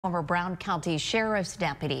Former Brown County Sheriff's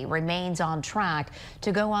deputy remains on track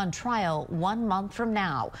to go on trial 1 month from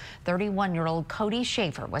now. 31-year-old Cody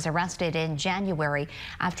Shaffer was arrested in January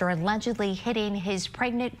after allegedly hitting his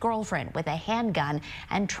pregnant girlfriend with a handgun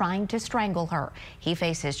and trying to strangle her. He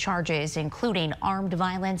faces charges including armed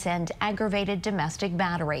violence and aggravated domestic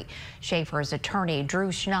battery. Shaffer's attorney, Drew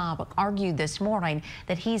Schnaub, argued this morning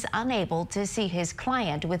that he's unable to see his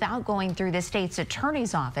client without going through the state's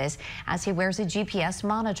attorney's office as he wears a GPS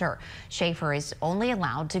monitor. Shaffer is only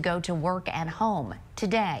allowed to go to work and home.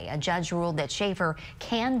 Today, a judge ruled that Shaffer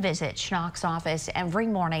can visit Schnaub's office every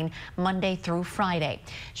morning, Monday through Friday.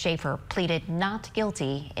 Shaffer pleaded not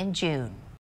guilty in June.